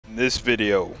In this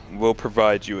video, we'll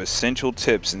provide you essential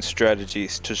tips and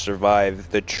strategies to survive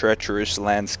the treacherous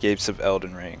landscapes of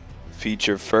Elden Ring.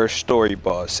 Feature first story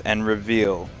boss and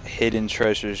reveal hidden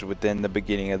treasures within the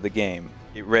beginning of the game.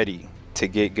 Get ready to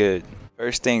get good.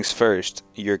 First things first,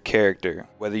 your character.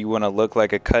 Whether you want to look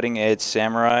like a cutting-edge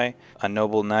samurai, a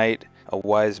noble knight, a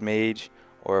wise mage,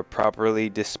 or a properly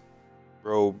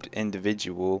disrobed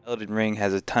individual, Elden Ring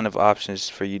has a ton of options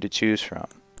for you to choose from.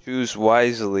 Choose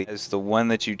wisely, as the one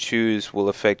that you choose will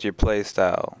affect your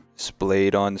playstyle.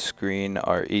 Displayed on screen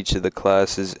are each of the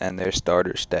classes and their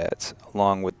starter stats,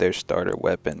 along with their starter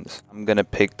weapons. I'm gonna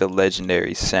pick the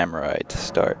legendary samurai to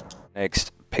start.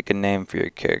 Next, pick a name for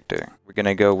your character. We're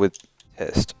gonna go with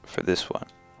Test for this one.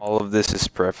 All of this is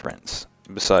preference,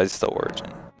 besides the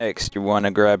origin. Next, you wanna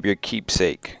grab your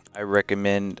keepsake. I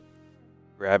recommend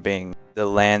grabbing the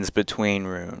Lands Between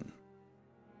rune,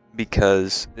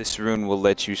 because this rune will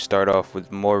let you start off with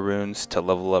more runes to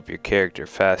level up your character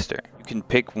faster. You can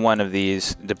pick one of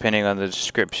these depending on the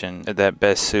description that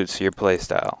best suits your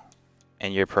playstyle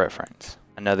and your preference.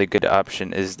 Another good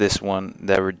option is this one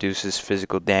that reduces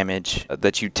physical damage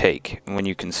that you take when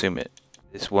you consume it.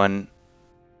 This one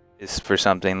is for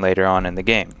something later on in the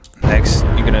game. Next,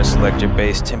 you're going to select your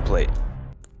base template.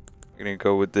 You're going to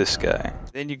go with this guy.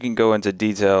 Then you can go into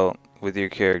detail with your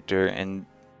character, and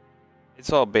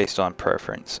it's all based on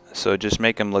preference, so just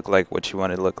make him look like what you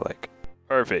want to look like.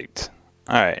 Perfect.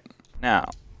 Alright, now,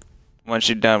 once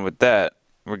you're done with that,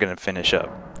 we're going to finish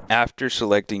up. After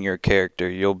selecting your character,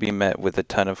 you'll be met with a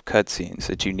ton of cutscenes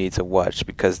that you need to watch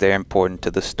because they're important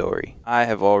to the story. I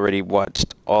have already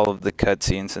watched all of the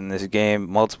cutscenes in this game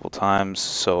multiple times,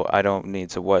 so I don't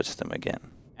need to watch them again.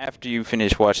 After you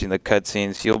finish watching the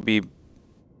cutscenes, you'll be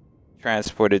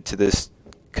transported to this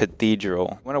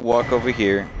cathedral. You want to walk over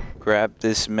here, grab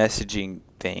this messaging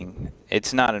thing.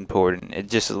 It's not important, it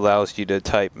just allows you to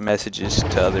type messages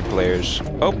to other players.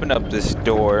 Open up this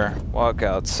door, walk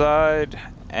outside,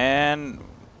 and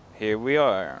here we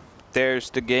are. There's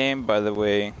the game, by the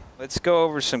way. Let's go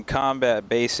over some combat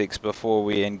basics before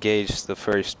we engage the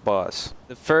first boss.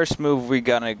 The first move we're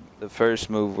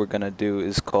gonna do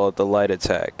is called the light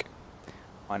attack.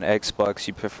 On Xbox,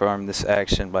 you perform this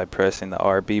action by pressing the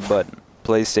RB button.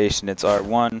 PlayStation, it's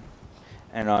R1.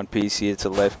 And on PC, it's a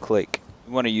left click.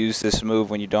 You want to use this move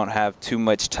when you don't have too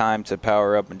much time to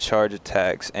power up and charge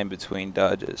attacks in between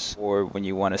dodges, or when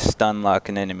you want to stun lock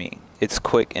an enemy. It's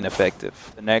quick and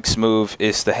effective. The next move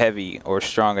is the heavy or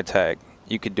strong attack.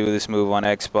 You could do this move on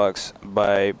Xbox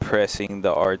by pressing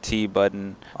the RT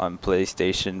button, on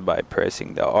PlayStation by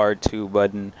pressing the R2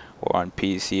 button, or on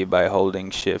PC by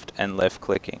holding shift and left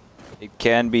clicking. It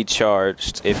can be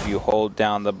charged if you hold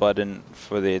down the button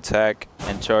for the attack,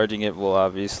 and charging it will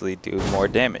obviously do more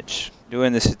damage.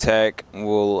 Doing this attack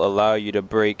will allow you to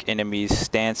break enemies'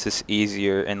 stances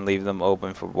easier and leave them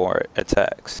open for more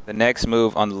attacks. The next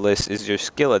move on the list is your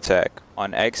skill attack.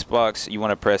 On Xbox, you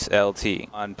want to press LT.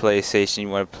 On PlayStation, you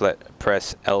want to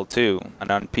press L2. And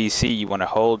on PC, you want to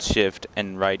hold shift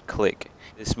and right click.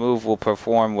 This move will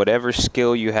perform whatever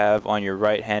skill you have on your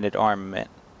right-handed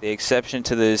armament. The exception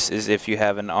to this is if you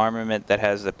have an armament that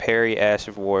has the parry Ash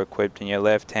of War equipped in your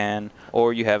left hand,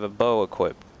 or you have a bow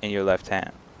equipped in your left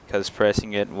hand, because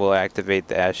pressing it will activate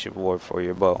the Ash of War for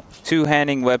your bow.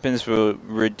 Two-handing weapons will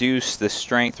reduce the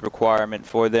strength requirement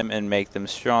for them and make them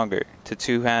stronger. To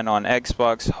two-hand on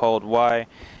Xbox, hold Y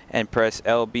and press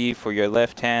LB for your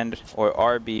left hand, or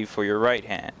RB for your right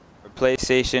hand. For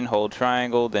PlayStation, hold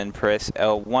triangle, then press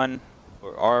L1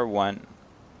 or R1,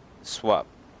 swap.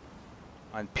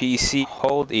 On PC,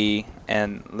 hold E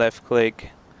and left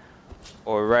click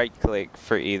or right click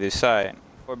for either side.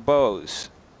 For bows,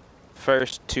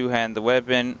 first two-hand the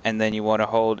weapon, and then you want to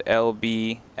hold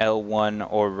LB,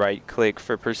 L1, or right click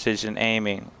for precision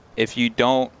aiming. If you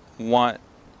don't want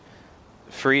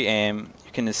free aim,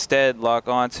 you can instead lock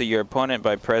onto your opponent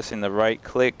by pressing the right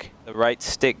click, the right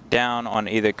stick down on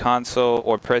either console,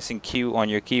 or pressing Q on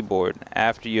your keyboard.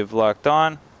 After you've locked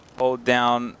on, hold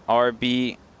down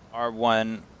RB,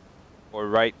 R1,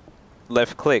 or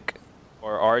left click,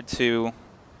 or R2,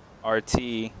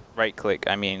 RT, right click,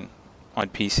 on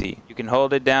PC. You can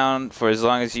hold it down for as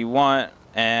long as you want,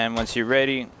 and once you're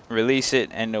ready, release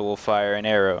it and it will fire an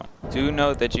arrow. Do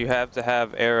note that you have to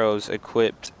have arrows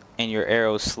equipped in your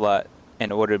arrow slot in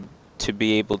order to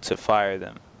be able to fire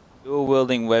them. Dual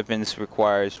wielding weapons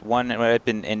requires one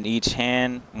weapon in each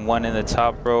hand, one in the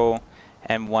top row,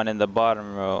 and one in the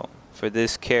bottom row. For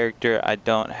this character, I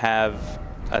don't have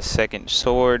a second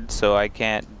sword, so I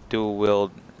can't dual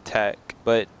wield attack,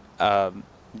 but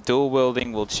dual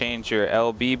wielding will change your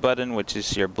LB button, which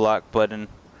is your block button,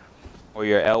 or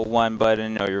your L1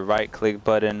 button or your right click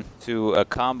button to a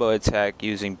combo attack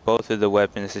using both of the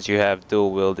weapons that you have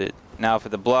dual wielded. Now for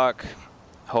the block,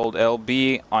 hold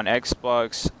LB on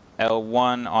Xbox,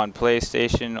 L1 on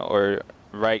PlayStation, or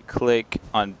right click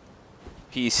on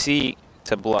PC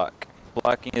to block.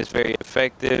 Blocking is very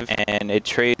effective and it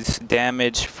trades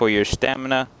damage for your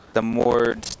stamina. The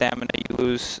more stamina you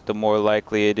lose, the more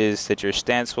likely it is that your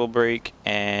stance will break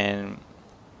and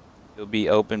you'll be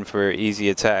open for easy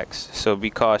attacks. So be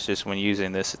cautious when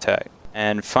using this attack.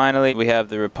 And finally, we have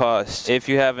the riposte. If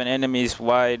you have an enemy's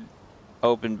wide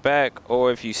open back,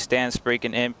 or if you stance break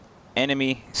an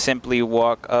enemy, simply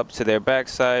walk up to their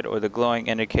backside or the glowing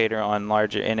indicator on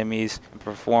larger enemies and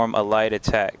perform a light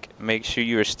attack. Make sure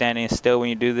you are standing still when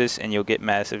you do this and you'll get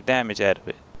massive damage out of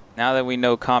it. Now that we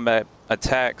know combat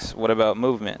attacks, what about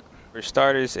movement? For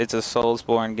starters, it's a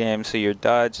Soulsborne game, so your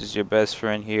dodge is your best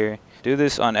friend here. Do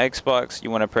this on Xbox, you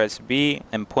want to press B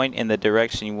and point in the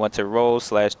direction you want to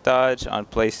roll/dodge. On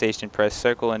PlayStation, press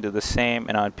circle and do the same,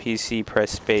 and on PC,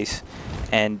 press space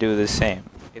and do the same.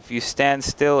 If you stand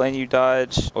still and you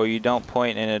dodge, or you don't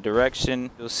point in a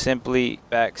direction, you'll simply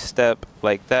backstep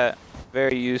like that.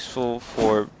 Very useful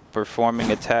for performing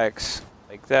attacks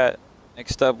like that.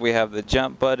 Next up, we have the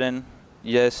jump button.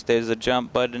 Yes, there's a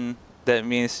jump button. That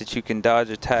means that you can dodge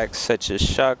attacks such as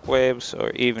shockwaves or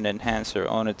even enhance your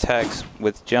own attacks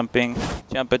with jumping.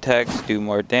 Jump attacks do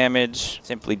more damage.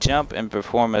 Simply jump and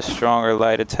perform a strong or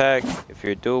light attack. If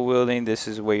you're dual wielding, this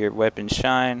is where your weapons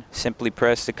shine. Simply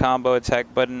press the combo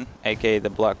attack button, aka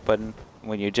the block button,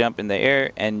 when you jump in the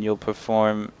air, and you'll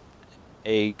perform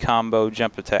a combo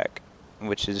jump attack,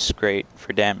 which is great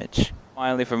for damage.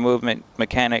 Finally, for movement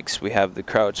mechanics, we have the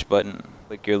crouch button.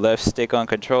 Click your left stick on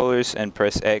controllers and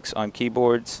press X on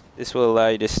keyboards. This will allow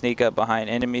you to sneak up behind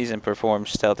enemies and perform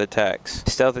stealth attacks.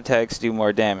 Stealth attacks do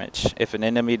more damage. If an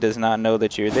enemy does not know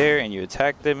that you're there and you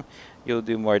attack them, you'll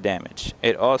do more damage.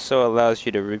 It also allows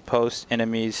you to riposte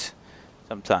enemies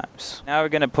sometimes. Now we're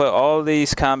going to put all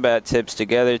these combat tips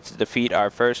together to defeat our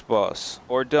first boss.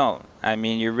 Or don't. I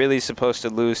mean, you're really supposed to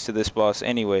lose to this boss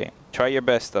anyway. Try your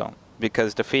best though,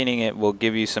 because defeating it will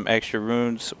give you some extra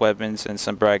runes, weapons, and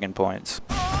some bragging points.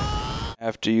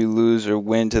 After you lose or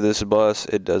win to this boss,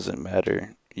 it doesn't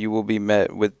matter. You will be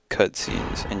met with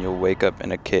cutscenes and you'll wake up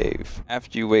in a cave.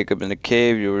 After you wake up in the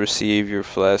cave, you'll receive your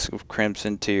flask of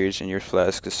crimson tears and your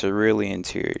flask of cerulean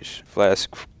tears.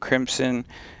 Flask of crimson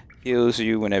heals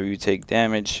you whenever you take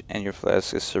damage, and your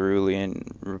flask of cerulean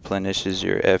replenishes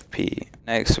your FP.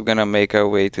 Next, we're gonna make our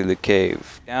way through the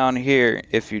cave. Down here,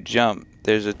 if you jump,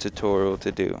 there's a tutorial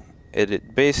to do.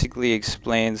 It basically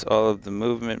explains all of the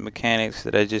movement mechanics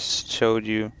that I just showed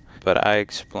you, but I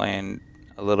explained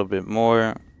a little bit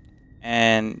more.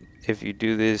 And if you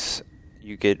do this,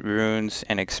 you get runes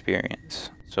and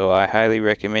experience. So I highly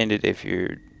recommend it if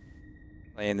you're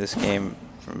playing this game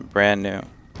from brand new.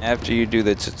 After you do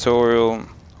the tutorial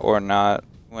or not,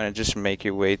 you want to just make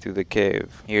your way through the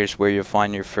cave. Here's where you'll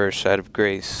find your first site of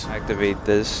grace. Activate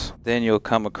this. Then you'll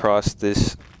come across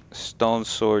this stone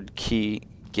sword key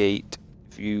gate.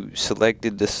 If you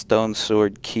selected the stone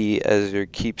sword key as your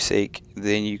keepsake,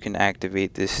 then you can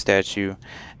activate this statue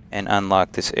and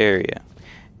unlock this area.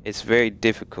 It's very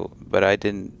difficult, but I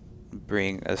didn't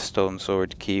bring a stone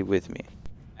sword key with me.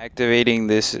 Activating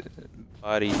this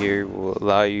body here will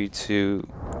allow you to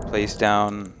place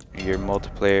down your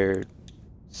multiplayer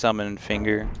summon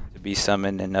finger to be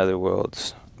summoned in other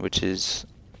worlds, which is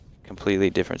a completely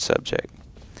different subject.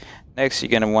 Next, you're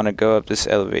going to want to go up this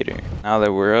elevator. Now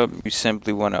that we're up, you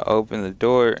simply want to open the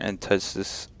door and touch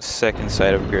this second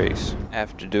site of grace.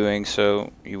 After doing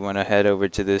so, you want to head over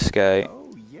to this guy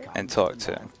and talk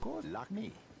to him.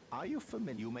 Are you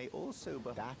familiar? You may also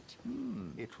be that.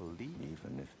 It will lead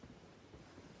even if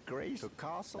grace to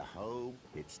castle. Oh,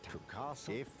 it's to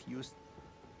castle. If you,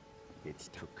 it's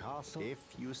to castle. If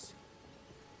you.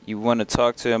 You want to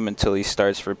talk to him until he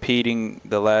starts repeating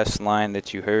the last line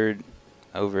that you heard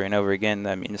over and over again.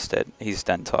 That means that he's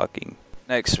done talking.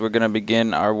 Next, we're gonna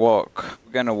begin our walk.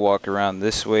 We're gonna walk around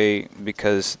this way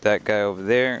because that guy over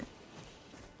there,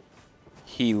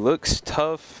 he looks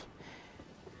tough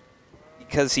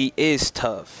because he is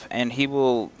tough, and he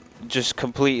will just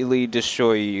completely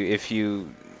destroy you if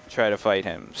you try to fight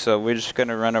him. So we're just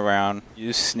gonna run around.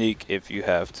 Use sneak if you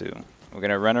have to. We're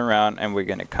gonna run around and we're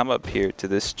gonna come up here to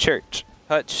this church.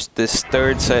 Touch this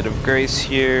third site of grace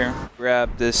here.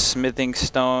 Grab this smithing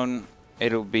stone.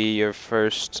 It'll be your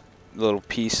first little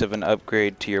piece of an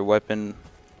upgrade to your weapon.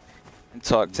 And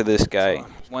talk to this guy.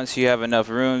 Once you have enough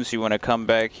runes, you want to come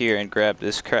back here and grab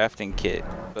this crafting kit.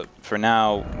 But for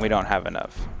now, we don't have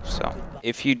enough. So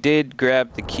if you did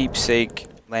grab the keepsake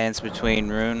lands between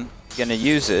rune, You're gonna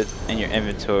use it in your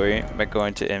inventory by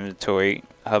going to inventory,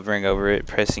 hovering over it,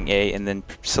 pressing A, and then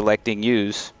selecting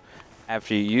use.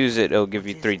 After you use it, it'll give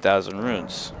you 3,000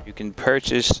 runes. You can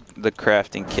purchase the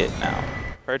crafting kit now.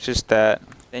 Purchase that.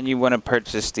 Then you want to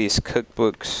purchase these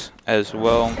cookbooks as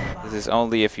well. This is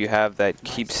only if you have that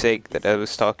keepsake that I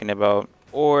was talking about,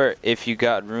 or if you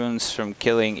got runes from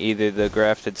killing either the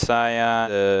grafted scion,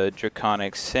 the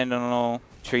draconic sentinel,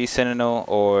 tree sentinel,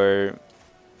 or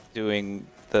doing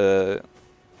the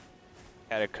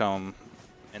catacomb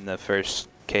in the first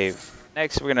cave.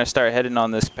 Next, we're gonna start heading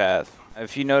on this path.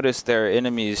 If you notice, there are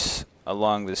enemies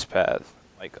along this path,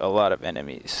 like a lot of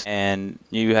enemies, and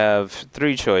you have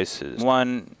 3 choices.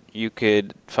 1, you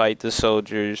could fight the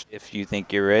soldiers if you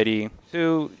think you're ready.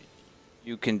 2,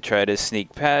 you can try to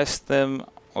sneak past them,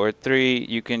 or 3,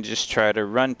 you can just try to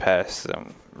run past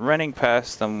them. Running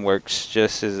past them works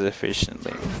just as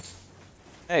efficiently.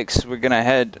 Next, we're gonna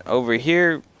head over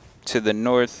here to the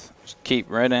north. Just keep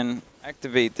running.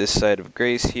 Activate this site of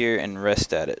grace here and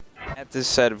rest at it. At this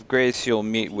site of grace, you'll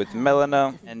meet with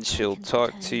Melina, and she'll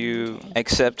talk to you.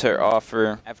 Accept her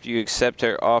offer. After you accept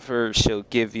her offer, she'll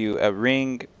give you a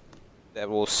ring that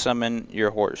will summon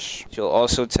your horse. She'll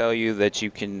also tell you that she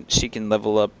can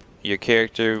level up your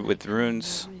character with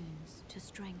runes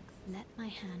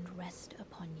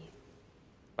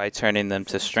by turning them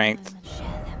to strength.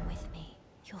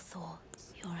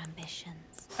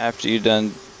 After you're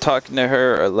done talking to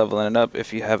her or leveling it up,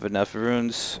 if you have enough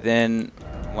runes, then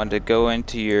want to go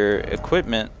into your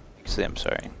equipment. Actually, I'm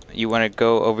sorry. You want to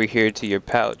go over here to your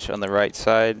pouch on the right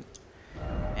side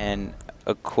and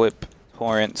equip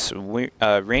Torrent's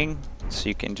ring, so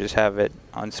you can just have it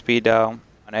on speed dial.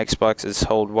 On Xbox it's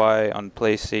hold Y, on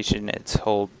PlayStation it's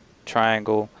hold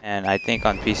triangle, and I think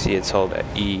on PC it's hold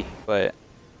E. But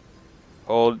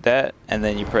hold that and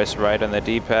then you press right on the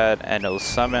D-pad and it'll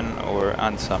summon or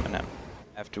unsummon him.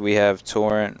 After we have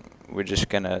Torrent, we're just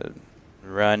gonna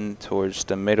run towards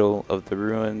the middle of the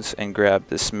ruins and grab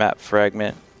this map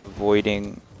fragment,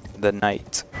 avoiding the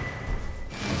knight.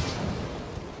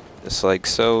 Just like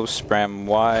so. Spam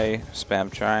Y, spam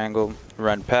triangle,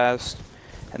 run past,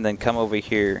 and then come over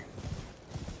here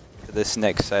to this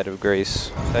next site of grace.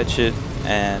 Touch it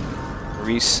and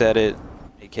reset it,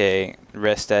 aka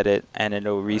rest at it, and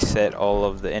it'll reset all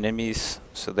of the enemies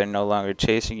so they're no longer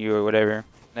chasing you or whatever.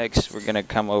 Next, we're gonna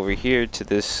come over here to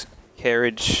this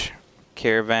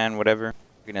caravan, whatever.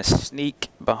 We're gonna sneak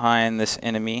behind this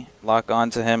enemy, lock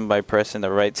onto him by pressing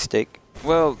the right stick.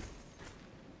 Well,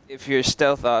 if your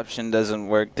stealth option doesn't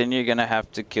work, then you're gonna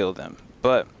have to kill them.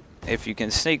 But if you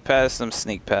can sneak past them,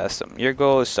 sneak past them. Your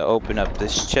goal is to open up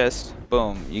this chest.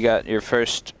 Boom, you got your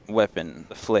first weapon,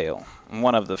 the flail.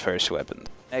 One of the first weapons.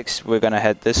 Next, we're gonna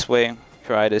head this way.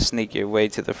 Try to sneak your way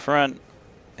to the front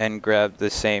and grab the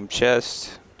same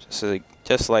chest,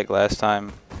 just like last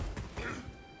time.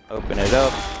 Open it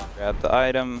up, grab the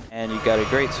item, and you got a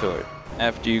greatsword.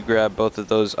 After you grab both of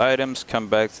those items, come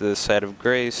back to the site of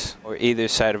grace, or either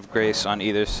site of grace on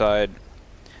either side,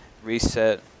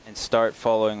 reset, and start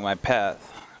following my path.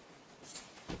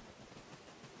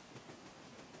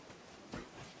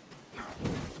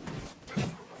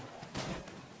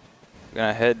 We're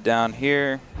gonna head down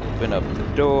here, open up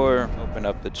the door, open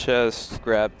up the chest,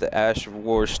 grab the Ash of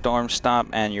War Storm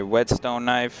Stomp and your whetstone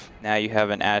knife. Now you have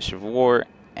an Ash of War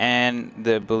and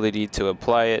the ability to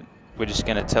apply it. We're just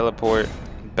gonna teleport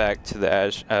back to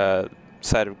the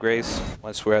site of grace.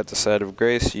 Once we're at the site of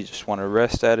grace, you just want to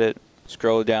rest at it.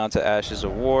 Scroll down to Ashes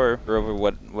of War, go over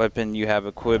what weapon you have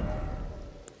equipped,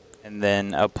 and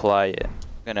then apply it.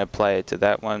 I'm gonna apply it to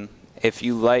that one. If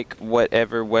you like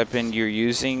whatever weapon you're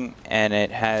using and it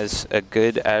has a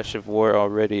good Ash of War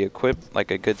already equipped,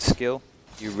 like a good skill,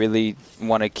 you really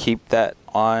want to keep that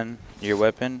on your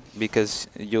weapon because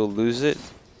you'll lose it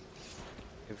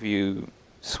if you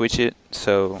switch it,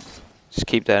 so just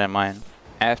keep that in mind.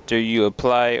 After you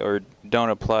apply or don't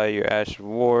apply your Ash of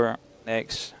War,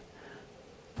 next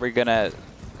we're gonna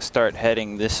start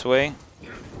heading this way.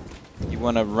 You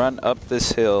want to run up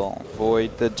this hill,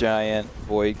 avoid the giant,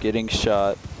 avoid getting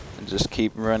shot, and just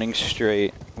keep running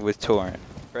straight with Torrent.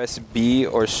 Press B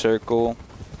or circle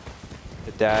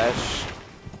to dash,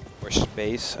 or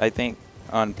space I think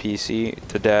on PC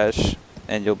to dash,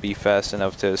 and you'll be fast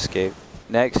enough to escape.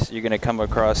 Next, you're going to come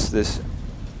across this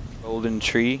golden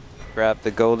tree, grab the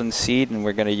golden seed, and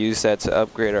we're going to use that to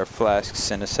upgrade our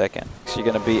flasks in a second. So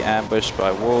you're going to be ambushed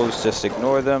by wolves, just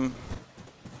ignore them.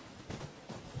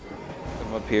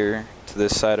 Come up here to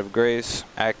this side of grace,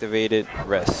 activate it,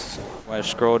 rest. You want to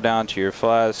scroll down to your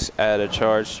flask, add a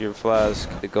charge to your flask,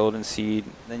 the golden seed,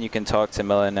 then you can talk to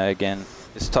Melina again.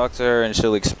 Just talk to her and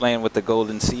she'll explain what the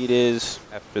golden seed is.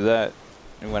 After that,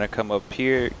 you want to come up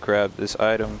here, grab this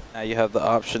item. Now you have the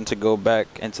option to go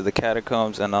back into the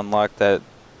catacombs and unlock that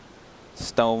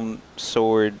stone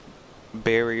sword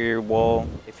barrier wall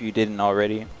if you didn't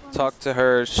already. Talk to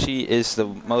her. She is the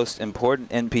most important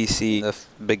NPC in the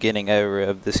beginning era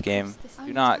of this game.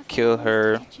 Do not kill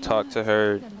her. Talk to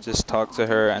her. Just talk to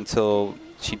her until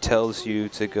she tells you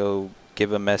to go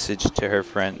give a message to her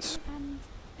friends.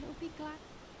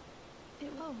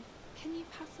 Can you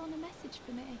pass on a message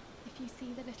for me? If you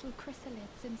see the little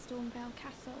chrysalids in Stormvale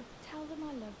Castle, tell them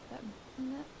I love them,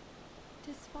 and that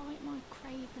despite my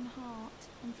craven heart,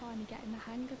 I'm finally getting the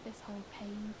hang of this whole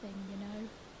pain thing, you know?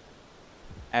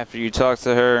 After you talk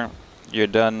to her, you're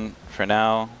done for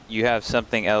now. You have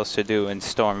something else to do in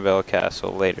Stormvale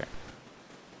Castle later.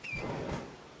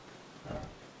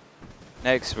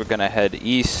 Next, we're gonna head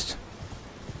east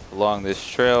along this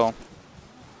trail.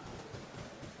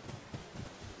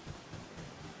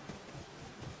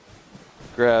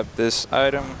 Grab this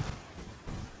item.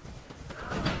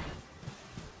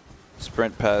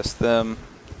 Sprint past them.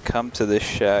 Come to this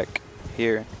shack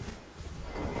here.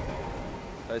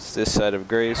 Touch this side of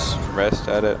Grace. Rest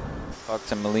at it. Talk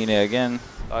to Melina again.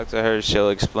 Talk to her. She'll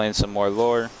explain some more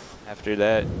lore. After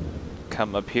that,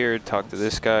 come up here. Talk to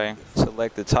this guy.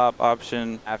 Select the top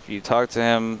option. After you talk to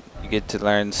him, you get to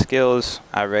learn skills.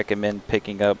 I recommend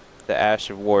picking up the Ash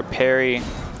of War parry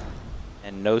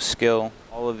and no skill.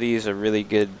 All of these are really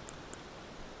good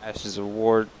Ashes of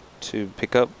War to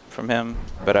pick up from him,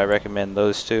 but I recommend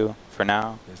those two for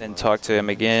now. Then talk to him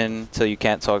again until you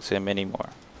can't talk to him anymore.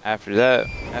 After that,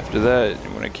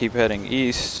 you want to keep heading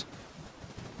east.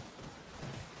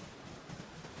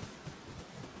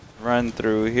 Run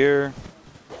through here.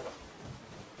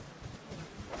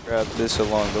 Grab this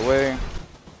along the way.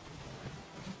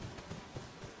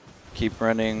 Keep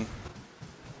running.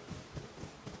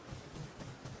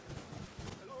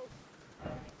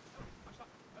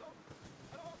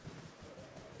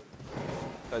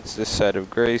 Touch this side of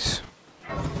Grace.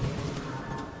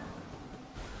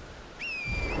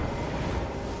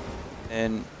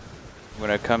 And when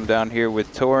I come down here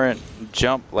with Torrent,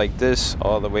 jump like this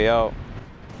all the way out.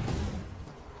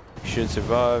 You should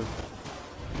survive.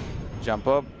 Jump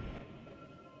up.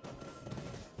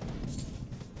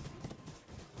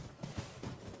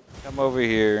 Come over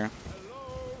here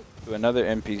to another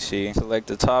NPC. Select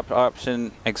the top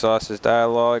option, exhaust his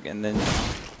dialogue, and then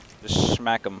just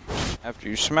smack him. After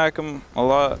you smack him a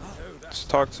lot, just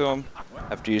talk to him.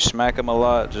 After you smack him a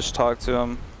lot, just talk to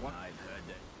him.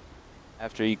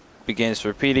 After he begins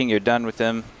repeating, you're done with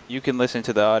him. You can listen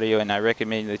to the audio, and I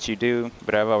recommend that you do,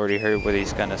 but I've already heard what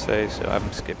he's gonna say, so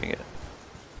I'm skipping it.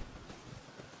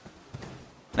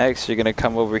 Next, you're gonna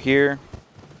come over here.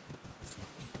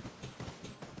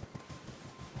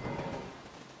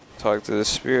 Talk to the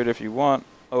spirit if you want.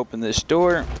 Open this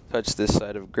door, touch this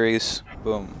side of Grace,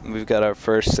 boom. We've got our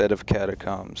first set of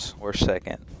catacombs, or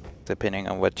second, depending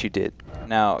on what you did.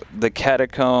 Now, the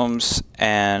catacombs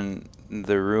and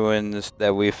the ruins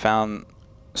that we found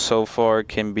so far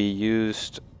can be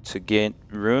used to get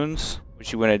runes.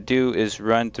 What you want to do is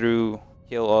run through,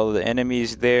 kill all the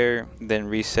enemies there, then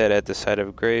reset at the side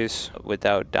of Grace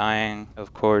without dying,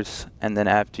 of course. And then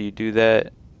after you do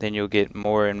that, then you'll get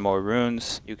more and more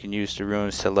runes. You can use the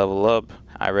runes to level up.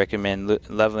 I recommend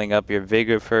leveling up your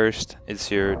vigor first. It's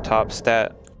your top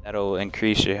stat. That'll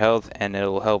increase your health and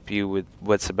it'll help you with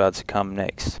what's about to come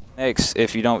next. Next,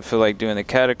 if you don't feel like doing the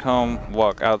catacomb,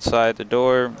 walk outside the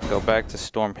door, go back to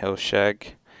Stormhill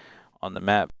Shack on the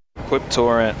map. Equip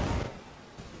Torrent,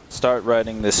 start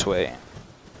riding this way.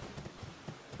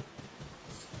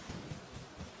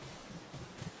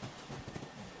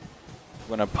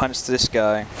 You're gonna punch this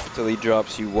guy until he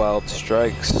drops you wild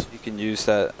strikes. You can use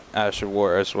that Ash of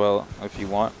War as well if you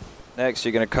want. Next,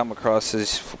 you're gonna come across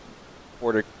these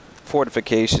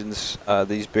fortifications,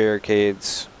 these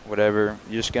barricades, whatever.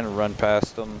 You're just gonna run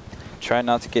past them. Try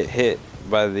not to get hit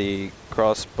by the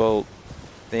crossbow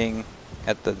thing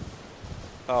at the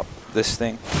top of this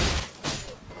thing.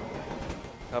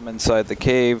 Come inside the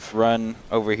cave, run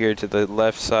over here to the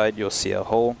left side, you'll see a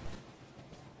hole.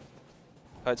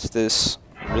 Touch this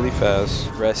really fast,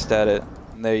 rest at it,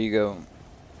 and there you go.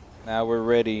 Now we're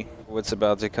ready for what's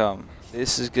about to come.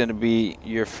 This is going to be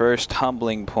your first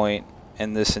humbling point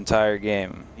in this entire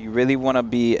game. You really want to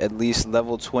be at least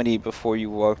level 20 before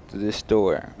you walk through this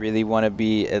door. Really want to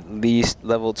be at least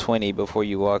level 20 before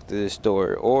you walk through this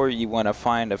door. Or you want to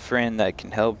find a friend that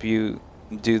can help you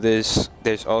do this.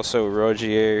 There's also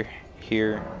Rogier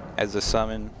here as a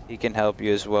summon. He can help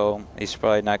you as well. He's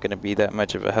probably not going to be that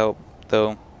much of a help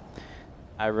though.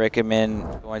 I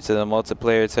recommend going to the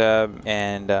multiplayer tab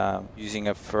and using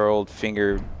a furled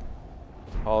finger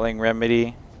calling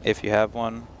remedy if you have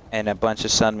one, and a bunch of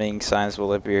summoning signs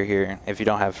will appear here if you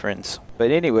don't have friends.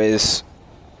 But anyways,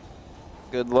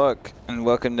 good luck and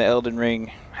welcome to Elden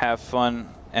Ring. Have fun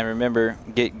and remember,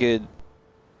 get good.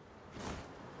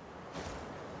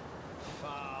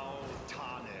 Foul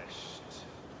tarnished.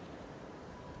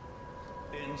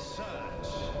 In search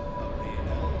of the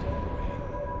Elden Ring.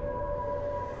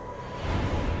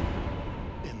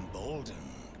 Emboldened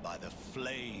by the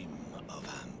flame of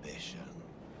ambition.